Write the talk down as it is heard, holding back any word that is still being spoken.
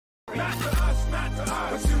to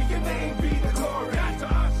us. But to your name be the glory. Not to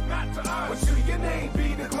us, not to us. But to your name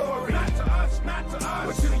be the glory. Not to us, not to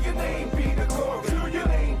us. But to your name be the glory. To your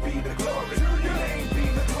name be the glory. To your name be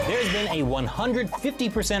the glory. There's been a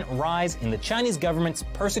 150% rise in the Chinese government's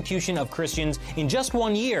persecution of Christians in just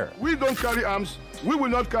 1 year. We don't carry arms. We will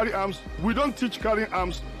not carry arms. We don't teach carrying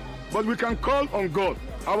arms. But we can call on God.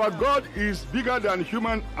 Our God is bigger than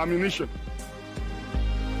human ammunition.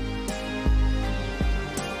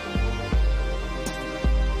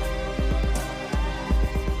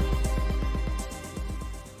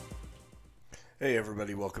 Hey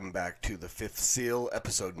everybody, welcome back to The Fifth Seal,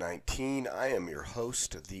 episode 19. I am your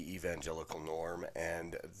host, the Evangelical Norm,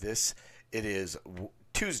 and it is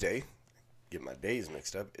Tuesday, get my days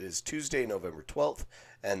mixed up, it is Tuesday, November 12th,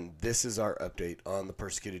 and this is our update on the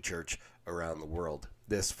persecuted church around the world.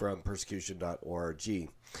 This from persecution.org.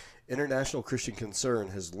 International Christian Concern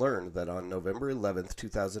has learned that on November 11th,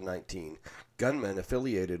 2019, gunmen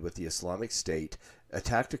affiliated with the Islamic State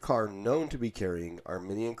attacked a car known to be carrying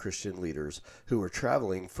Armenian Christian leaders who were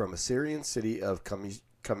traveling from a Syrian city of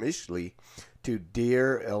Qamishli to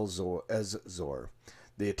Deir ez-Zor.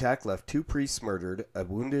 The attack left 2 priests murdered,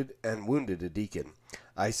 wounded a deacon.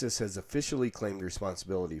 ISIS has officially claimed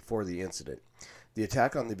responsibility for the incident. The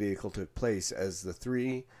attack on the vehicle took place as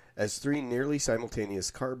three nearly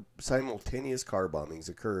simultaneous car bombings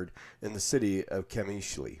occurred in the city of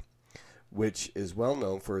Qamishli, which is well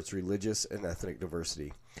known for its religious and ethnic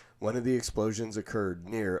diversity. One of the explosions occurred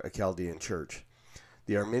near a Chaldean church.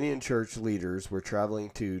 The Armenian church leaders were traveling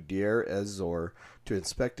to Deir ez-Zor to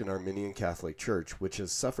inspect an Armenian Catholic church, which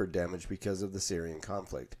has suffered damage because of the Syrian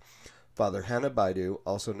conflict. Father Hannah Baidu,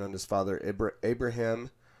 also known as Father Abraham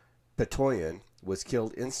Petoyan, was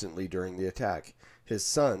killed instantly during the attack. His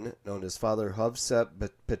son, known as Father Hovsep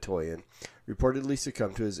Petoyan, reportedly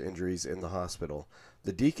succumbed to his injuries in the hospital.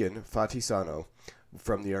 The deacon, Fatih Sano,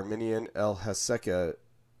 from the Armenian El Haseka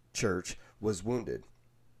church, was wounded.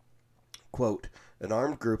 Quote, an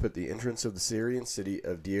armed group at the entrance of the Syrian city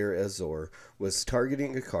of Deir ez-Zor was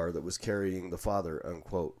targeting a car that was carrying the father,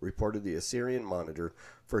 unquote, reported the Assyrian Monitor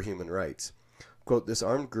for Human Rights. Quote, this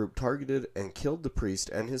armed group targeted and killed the priest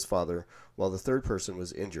and his father, while the third person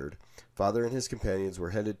was injured. Father and his companions were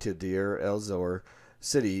headed to Deir ez-Zor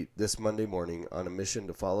city this Monday morning on a mission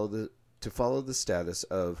to follow the status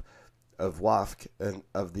of Wafq and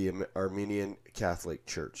of the Armenian Catholic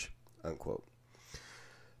Church, unquote.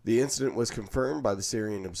 The incident was confirmed by the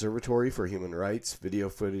Syrian Observatory for Human Rights. Video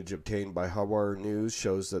footage obtained by Hawar News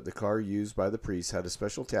shows that the car used by the priest had a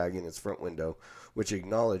special tag in its front window, which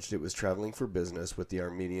acknowledged it was traveling for business with the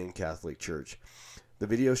Armenian Catholic Church. The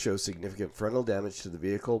video shows significant frontal damage to the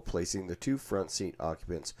vehicle, placing the 2 front seat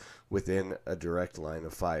occupants within a direct line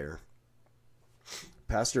of fire.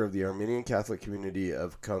 Pastor of the Armenian Catholic community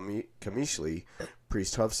of Qamishli,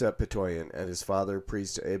 Priest Hovsep Petoyan, and his father,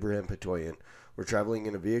 Priest Abraham Petoyan, were traveling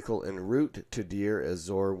in a vehicle en route to Deir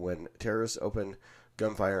ez-Zor when terrorists opened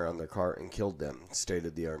gunfire on their car and killed them,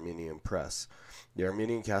 stated the Armenian press. The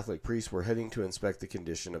Armenian Catholic priests were heading to inspect the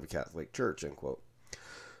condition of a Catholic church, unquote.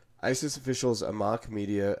 ISIS officials, a mock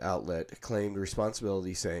media outlet, claimed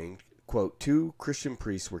responsibility, saying, quote, 2 Christian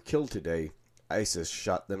priests were killed today. ISIS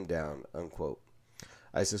shot them down, unquote.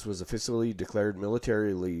 ISIS was officially declared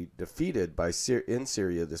militarily defeated in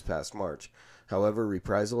Syria this past March. However,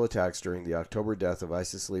 reprisal attacks during the October death of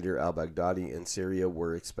ISIS leader al-Baghdadi in Syria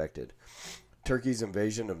were expected. Turkey's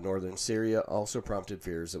invasion of northern Syria also prompted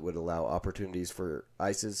fears that would allow opportunities for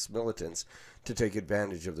ISIS militants to take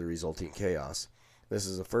advantage of the resulting chaos. This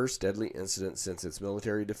is the first deadly incident since its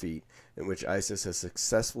military defeat in which ISIS has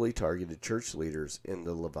successfully targeted church leaders in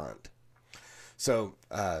the Levant. So,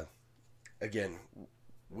 again,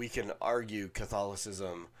 we can argue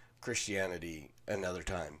Catholicism, Christianity another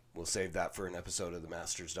time. We'll save that for an episode of The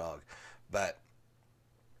Master's Dog. But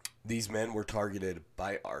these men were targeted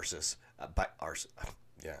by ISIS.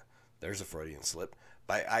 Yeah, there's a Freudian slip.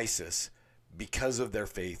 By ISIS because of their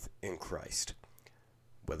faith in Christ.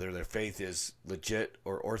 Whether their faith is legit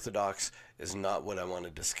or orthodox is not what I want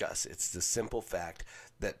to discuss. It's the simple fact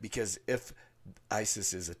that because if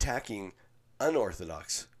ISIS is attacking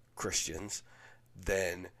unorthodox Christians,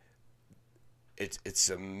 then it's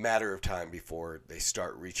a matter of time before they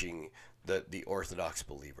start reaching the Orthodox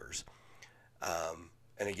believers.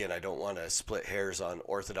 And again, I don't want to split hairs on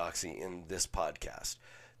orthodoxy in this podcast.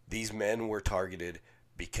 These men were targeted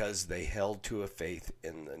because they held to a faith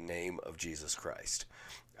in the name of Jesus Christ.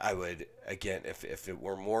 I would, again, if it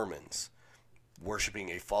were Mormons worshiping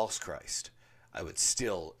a false Christ, I would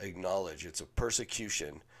still acknowledge it's a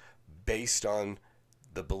persecution based on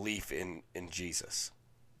the belief in Jesus.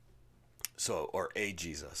 So, or a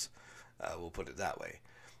Jesus. We'll put it that way.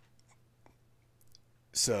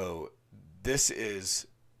 So this is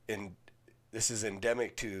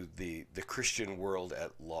endemic to the Christian world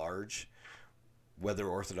at large, whether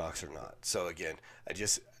Orthodox or not. So again,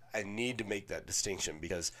 I need to make that distinction,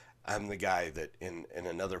 because I'm the guy that in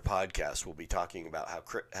another podcast will be talking about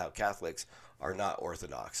how Catholics are not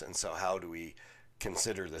Orthodox, and so how do we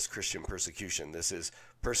consider this Christian persecution? This is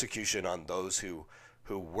persecution on those who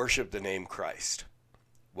worship the name Christ,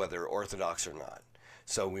 whether Orthodox or not.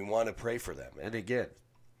 So we want to pray for them. And again,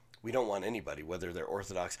 we don't want anybody, whether they're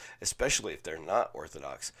Orthodox, especially if they're not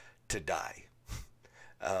Orthodox, to die.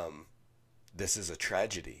 This is a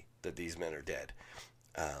tragedy that these men are dead.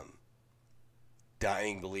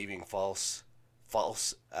 Dying believing false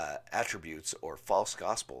attributes or false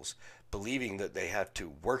gospels, believing that they have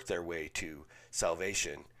to work their way to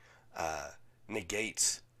salvation,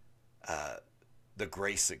 negates the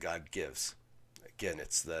grace that God gives. Again,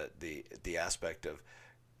 it's the aspect of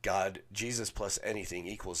God, Jesus plus anything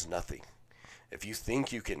equals nothing. If you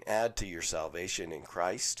think you can add to your salvation in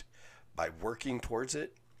Christ by working towards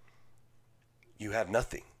it, you have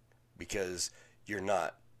nothing, because you're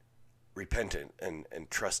not repentant and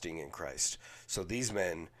trusting in Christ. So these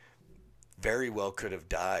men very well could have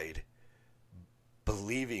died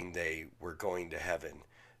believing they were going to heaven,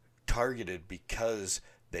 targeted because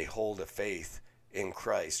they hold a faith in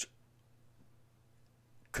Christ,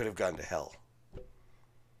 could have gone to hell.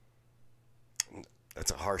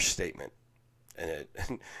 That's a harsh statement, and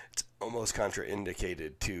it's almost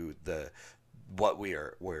contraindicated to what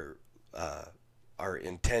our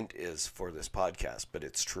intent is for this podcast, but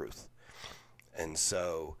it's truth. And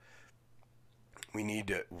so we need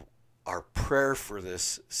to, our prayer for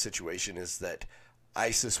this situation is that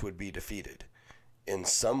ISIS would be defeated in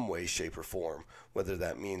some way, shape, or form, whether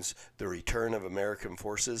that means the return of American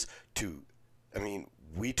forces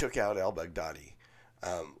we took out al-Baghdadi.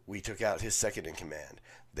 We took out his second in command.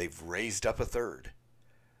 They've raised up a third,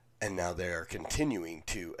 and now they are continuing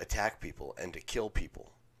to attack people and to kill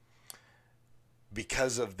people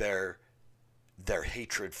because of their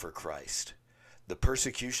hatred for Christ. The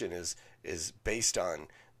persecution is based on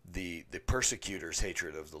the persecutor's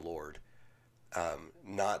hatred of the Lord,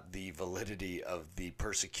 not the validity of the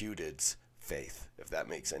persecuted's faith, if that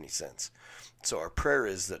makes any sense. So our prayer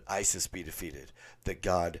is that ISIS be defeated, that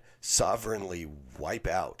God sovereignly wipe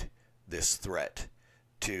out this threat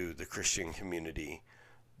to the Christian community,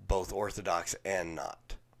 both Orthodox and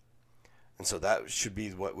not. And so that should be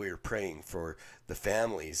what we are praying for, the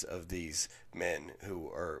families of these men who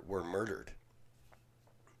were murdered.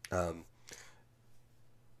 I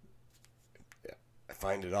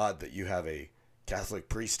find it odd that you have a Catholic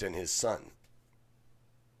priest and his son.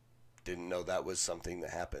 Didn't know that was something that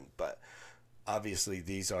happened, but obviously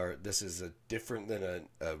this is different than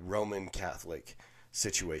a Roman Catholic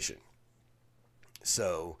situation.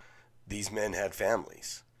 So these men had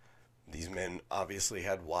families. These men obviously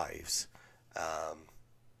had wives.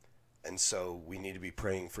 And so we need to be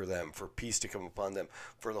praying for them, for peace to come upon them,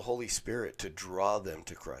 for the Holy Spirit to draw them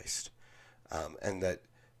to Christ, and that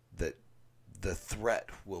the threat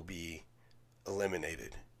will be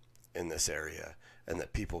eliminated in this area, and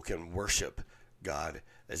that people can worship God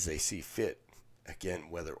as they see fit, again,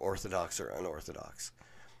 whether Orthodox or unorthodox,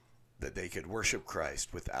 that they could worship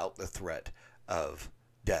Christ without the threat of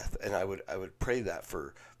death. And I would pray that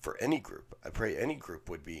for any group. I pray any group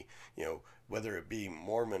would be, whether it be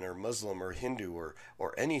Mormon or Muslim or Hindu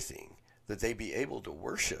or anything, that they be able to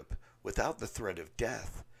worship without the threat of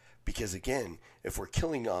death. Because again, if we're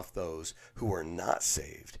killing off those who are not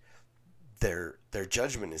saved, their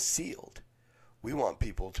judgment is sealed. We want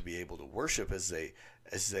people to be able to worship as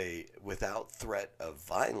they without threat of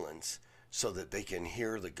violence, so that they can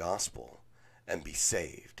hear the gospel and be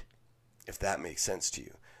saved. If that makes sense to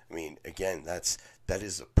you. I mean, again, that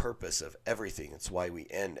is the purpose of everything. It's why we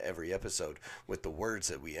end every episode with the words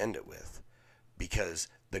that we end it with, because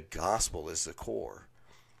the gospel is the core,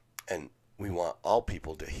 and we want all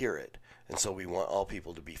people to hear it. And so we want all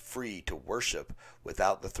people to be free to worship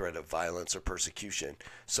without the threat of violence or persecution,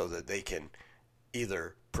 so that they can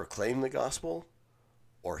either proclaim the gospel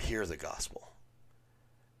or hear the gospel,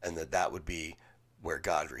 and that would be where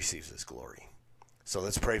God receives his glory. So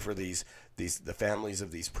let's pray for the families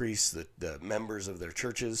of these priests, the members of their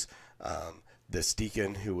churches, this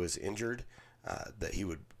deacon who was injured, that he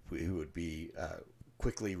would be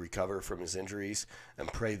quickly recover from his injuries, and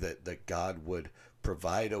pray that God would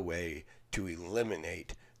provide a way to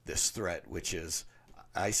eliminate this threat, which is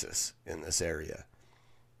ISIS in this area.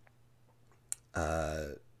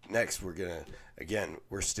 Next, we're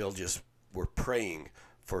praying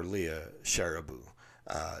for Leah Sharibu.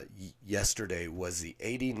 Yesterday was the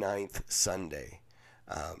 89th Sunday.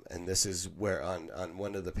 And this is where on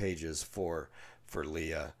one of the pages for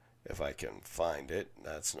Leah, if I can find it,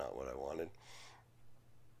 that's not what I wanted.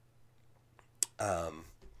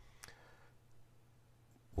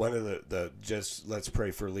 One of the just let's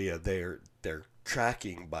pray for Leah. They're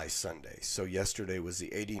tracking by Sunday. So yesterday was the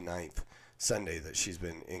 89th Sunday that she's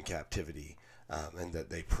been in captivity, and that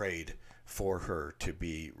they prayed for her to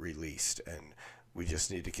be released. And we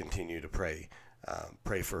just need to continue to pray.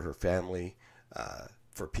 Pray for her family,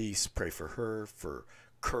 for peace. Pray for her, for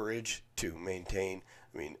courage to maintain.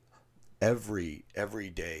 I mean, every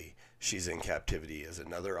day she's in captivity is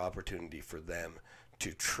another opportunity for them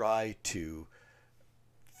to try to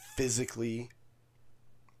physically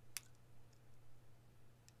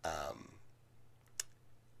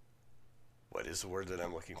what is the word that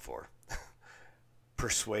I'm looking for?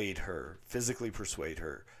 Physically persuade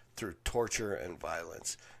her through torture and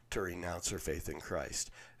violence to renounce her faith in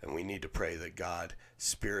Christ. And we need to pray that God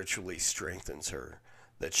spiritually strengthens her,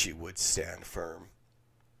 that she would stand firm,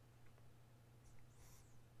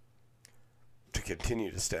 to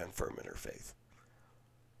continue to stand firm in her faith.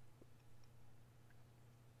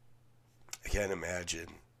 I can't imagine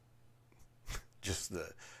just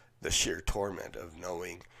the sheer torment of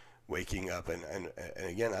knowing, waking up, and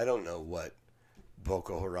again, I don't know what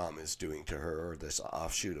Boko Haram is doing to her, or this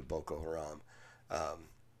offshoot of Boko Haram.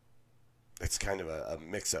 It's kind of a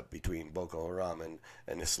mix-up between Boko Haram and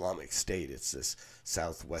an Islamic State. It's this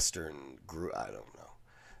southwestern group. I don't know.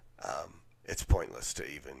 It's pointless to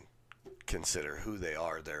even consider who they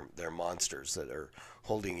are. They're monsters that are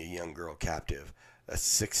holding a young girl captive, a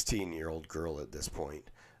 16-year-old girl at this point,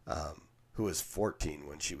 who was 14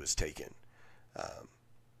 when she was taken.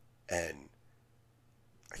 And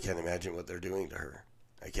I can't imagine what they're doing to her.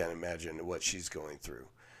 I can't imagine what she's going through.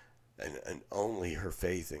 And only her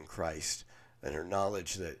faith in Christ and her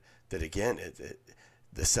knowledge that again,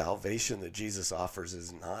 the salvation that Jesus offers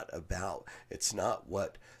is not about, it's not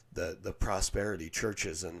what the prosperity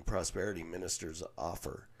churches and prosperity ministers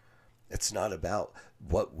offer. It's not about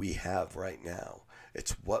what we have right now.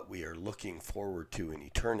 It's what we are looking forward to in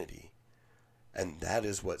eternity. And that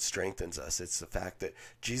is what strengthens us. It's the fact that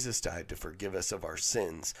Jesus died to forgive us of our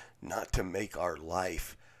sins, not to make our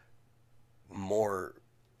life more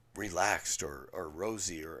relaxed or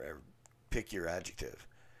rosy, or pick your adjective.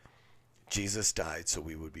 Jesus died so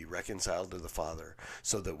we would be reconciled to the Father,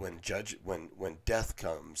 so that when death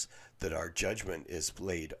comes, that our judgment is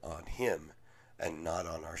laid on him and not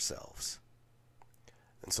on ourselves.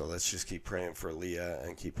 And so let's just keep praying for Leah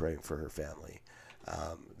and keep praying for her family.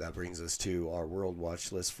 That brings us to our World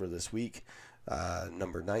Watch list for this week.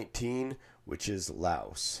 Number 19, which is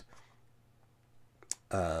Laos.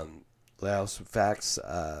 Laos facts,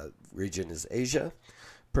 region is Asia.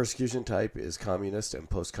 Persecution type is communist and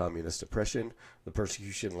post-communist oppression. The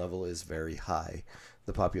persecution level is very high.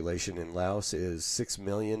 The population in Laos is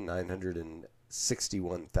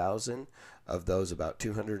 6,961,000. Of those, about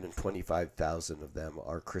 225,000 of them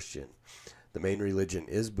are Christian. The main religion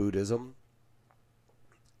is Buddhism.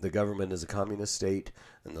 The government is a communist state,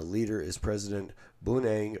 and the leader is President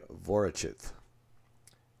Bunang Vorachith.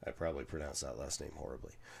 I probably pronounced that last name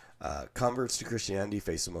horribly. Converts to Christianity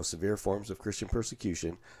face the most severe forms of Christian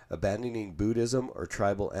persecution. Abandoning Buddhism or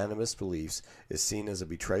tribal animist beliefs is seen as a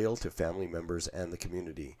betrayal to family members and the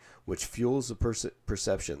community, which fuels the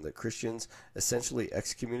perception that Christians essentially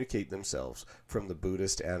excommunicate themselves from the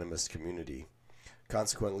Buddhist animist community.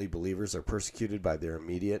 Consequently, believers are persecuted by their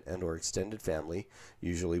immediate and or extended family.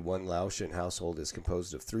 Usually one Laotian household is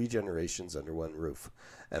composed of 3 generations under one roof,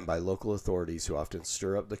 and by local authorities who often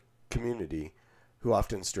stir up the community.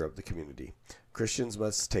 Christians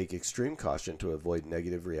must take extreme caution to avoid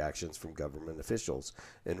negative reactions from government officials.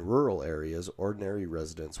 In rural areas, ordinary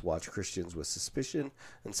residents watch Christians with suspicion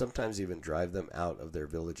and sometimes even drive them out of their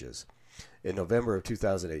villages. In November of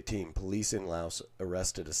 2018, police in Laos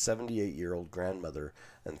arrested a 78-year-old grandmother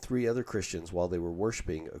and 3 other Christians while they were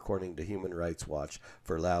worshiping, according to Human Rights Watch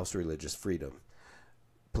for Laos Religious Freedom.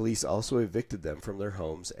 Police also evicted them from their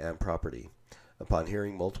homes and property. Upon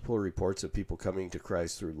hearing multiple reports of people coming to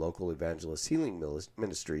Christ through local evangelist healing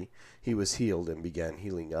ministry, he was healed and began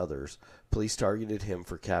healing others. Police targeted him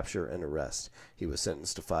for capture and arrest. He was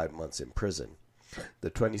sentenced to 5 months in prison. The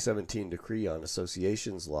 2017 Decree on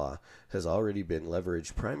Associations law has already been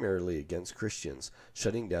leveraged primarily against Christians,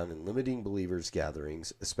 shutting down and limiting believers'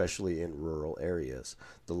 gatherings, especially in rural areas.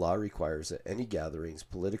 The law requires that any gatherings,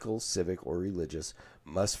 political, civic, or religious,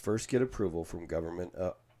 must first get approval from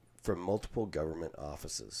multiple government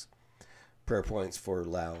offices. Prayer points for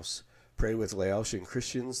Laos. Pray with Laotian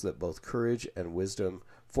Christians that both courage and wisdom,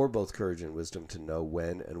 for both courage and wisdom to know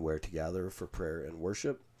when and where to gather for prayer and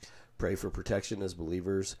worship. Pray for protection as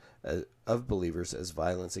believers as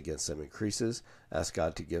violence against them increases. Ask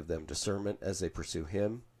God to give them discernment as they pursue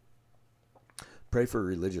Him. Pray for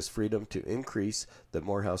religious freedom to increase, that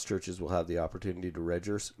more house churches will have the opportunity to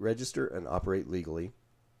register and operate legally.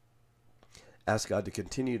 Ask God to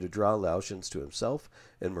continue to draw Laotians to Himself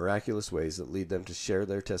in miraculous ways that lead them to share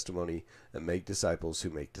their testimony and make disciples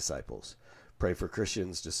who make disciples. Pray for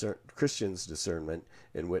Christians' discernment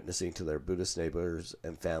in witnessing to their Buddhist neighbors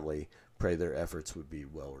and family. Pray their efforts would be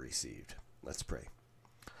well received. Let's pray.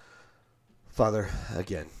 Father,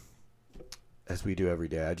 again, as we do every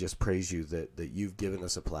day, I just praise you that you've given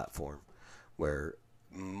us a platform where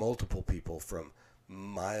multiple people from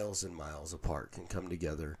miles and miles apart can come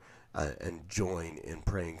together and join in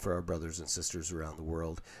praying for our brothers and sisters around the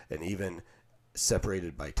world, and even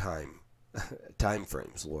separated by time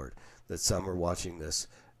frames, Lord, that some are watching this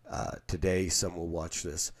today, some will watch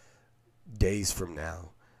this days from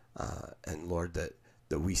now, and Lord,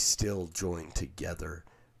 that we still join together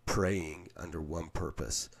praying under one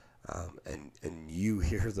purpose, and you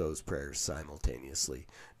hear those prayers simultaneously,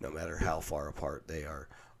 no matter how far apart they are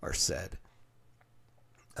said,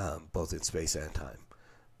 both in space and time.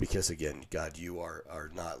 Because again, God, you are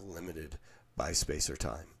not limited by space or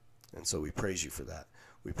time. And so we praise you for that.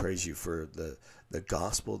 We praise you for the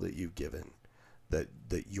gospel that you've given, that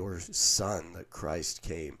your Son, that Christ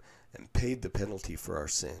came and paid the penalty for our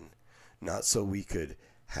sin, not so we could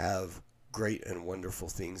have great and wonderful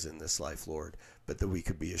things in this life, Lord, but that we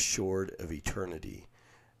could be assured of eternity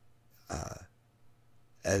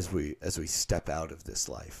as we step out of this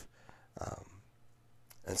life.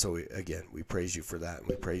 And so, we praise you for that. And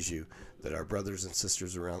we praise you that our brothers and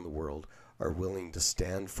sisters around the world are willing to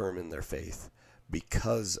stand firm in their faith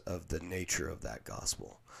because of the nature of that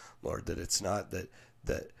gospel. Lord, that it's not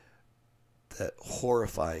that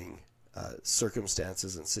horrifying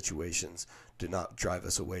circumstances and situations do not drive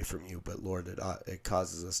us away from you, but Lord, it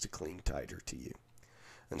causes us to cling tighter to you.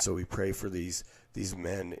 And so we pray for these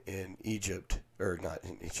men in Egypt, or not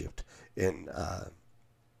in Egypt, in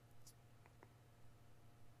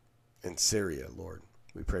Syria, Lord.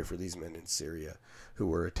 We pray for these men in Syria who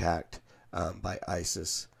were attacked by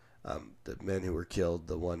ISIS, the men who were killed,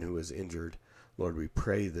 the one who was injured. Lord, we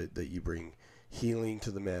pray that you bring healing to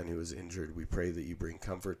the man who was injured. We pray that you bring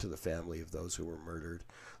comfort to the family of those who were murdered.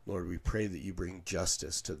 Lord, we pray that you bring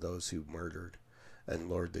justice to those who murdered. And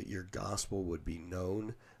Lord, that your gospel would be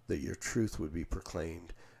known, that your truth would be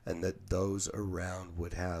proclaimed, and that those around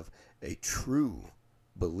would have a true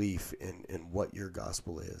belief in what your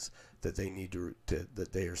gospel is, that they need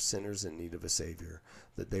that they are sinners in need of a savior,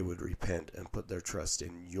 that they would repent and put their trust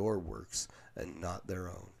in your works and not their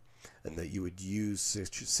own, and that you would use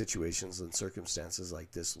situations and circumstances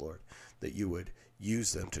like this, Lord, that you would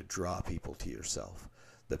use them to draw people to yourself,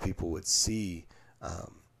 that people would see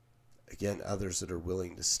again others that are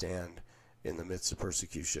willing to stand in the midst of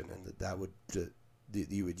persecution, and that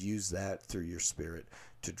you would use that through your Spirit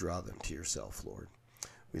to draw them to yourself, Lord.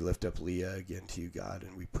 We lift up Leah again to you, God,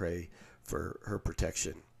 and we pray for her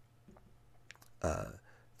protection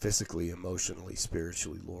physically, emotionally,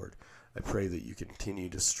 spiritually, Lord. I pray that you continue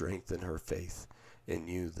to strengthen her faith in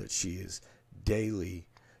you, that she is daily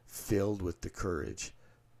filled with the courage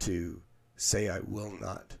to say, I will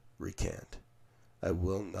not recant. I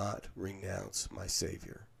will not renounce my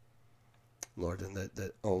Savior, Lord, and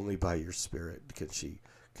that only by your Spirit can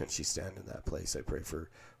she stand in that place. I pray for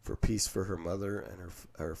peace for her mother and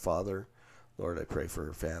her father. Lord, I pray for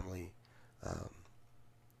her family.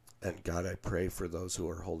 And God, I pray for those who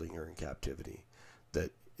are holding her in captivity,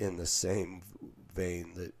 that in the same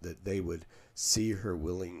vein that they would see her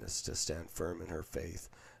willingness to stand firm in her faith,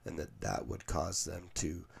 and that would cause them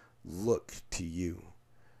to look to you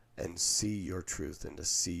and see your truth and to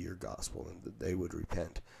see your gospel, and that they would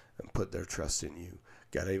repent and put their trust in you.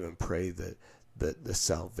 God, I even pray that the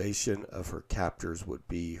salvation of her captors would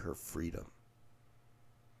be her freedom.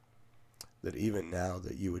 That even now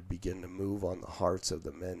that you would begin to move on the hearts of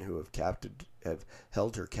the men who have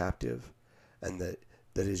held her captive, and that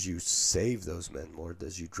as you save those men, Lord,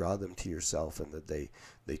 as you draw them to yourself, and that they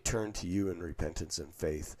turn to you in repentance and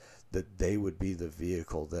faith, that they would be the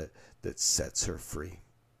vehicle that sets her free.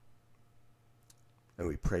 And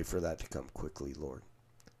we pray for that to come quickly, Lord.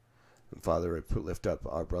 And Father, I lift up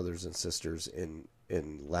our brothers and sisters in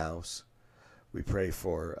Laos. We pray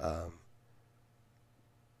for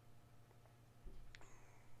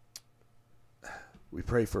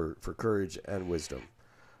courage and wisdom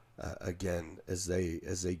again as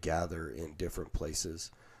they gather in different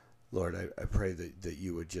places Lord, I pray that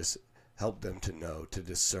you would just help them to know, to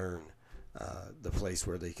discern the place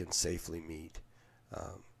where they can safely meet.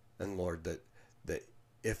 And Lord, that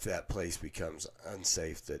if that place becomes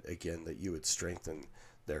unsafe, that again, that you would strengthen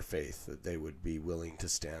their faith, that they would be willing to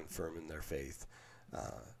stand firm in their faith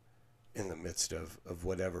in the midst of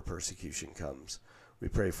whatever persecution comes. We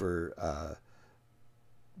pray for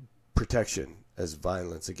protection as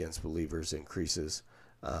violence against believers increases.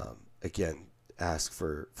 Again, ask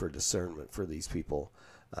for discernment for these people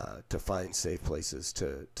to find safe places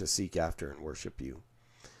to seek after and worship you.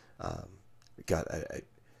 God,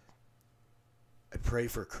 I pray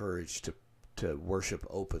for courage to worship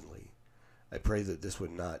openly. I pray that this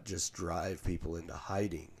would not just drive people into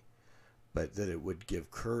hiding, but that it would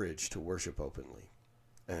give courage to worship openly.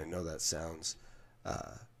 And I know that sounds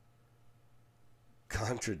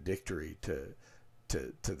contradictory to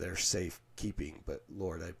their safekeeping, but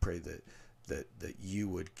Lord, I pray that you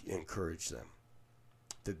would encourage them,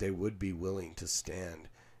 that they would be willing to stand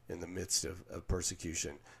in the midst of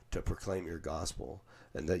persecution to proclaim your gospel,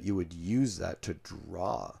 and that you would use that to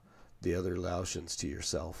draw the other Laotians to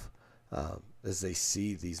yourself as they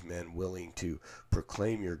see these men willing to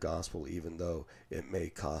proclaim your gospel even though it may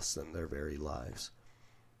cost them their very lives.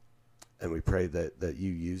 And we pray that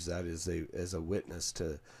you use that as a witness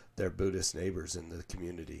to their Buddhist neighbors in the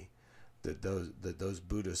community, that those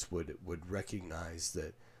Buddhists would recognize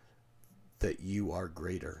that you are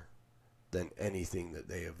greater than anything that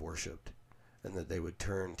they have worshipped, and that they would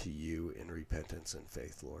turn to you in repentance and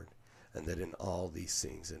faith, Lord. And that in all these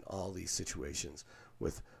things, in all these situations,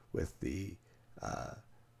 with the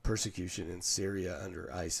persecution in Syria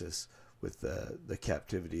under ISIS, with the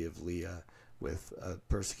captivity of Leah, with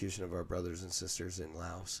persecution of our brothers and sisters in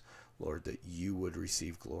Laos, Lord, that you would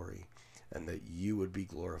receive glory, and that you would be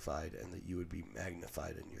glorified, and that you would be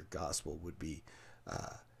magnified, and your gospel would be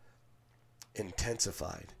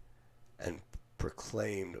intensified and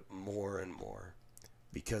proclaimed more and more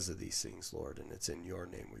because of these things, Lord. And it's in your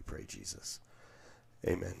name we pray, Jesus.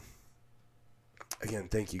 Amen. Again,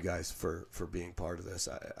 thank you guys for being part of this.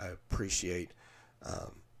 I appreciate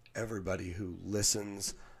everybody who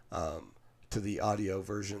listens to the audio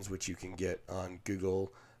versions, which you can get on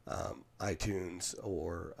Google, iTunes,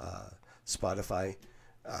 or Spotify.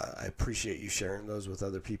 I appreciate you sharing those with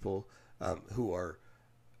other people who are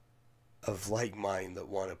of like mind, that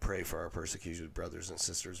want to pray for our persecuted brothers and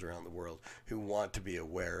sisters around the world, who want to be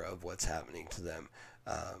aware of what's happening to them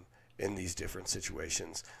in these different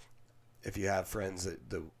situations. If you have friends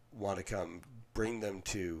that want to come, bring them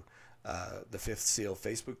to the Fifth Seal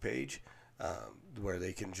Facebook page, where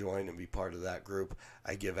they can join and be part of that group.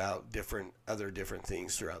 I give out other different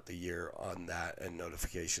things throughout the year on that, and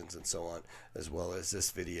notifications and so on, as well as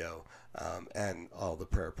this video and all the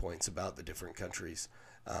prayer points about the different countries.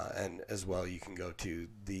 And as well, you can go to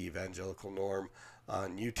the Evangelical Norm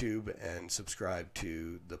on YouTube and subscribe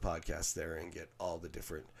to the podcast there and get all the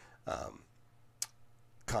different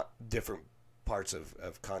different parts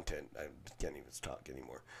of content. I can't even talk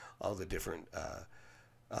anymore. All the different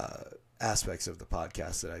aspects of the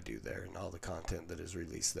podcast that I do there, and all the content that is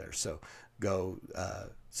released there. So go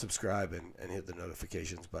subscribe and hit the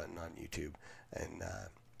notifications button on YouTube. And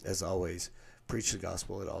as always, preach the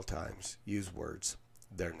gospel at all times. Use words.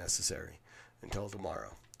 They're necessary. Until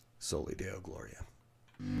tomorrow, Soli Deo Gloria.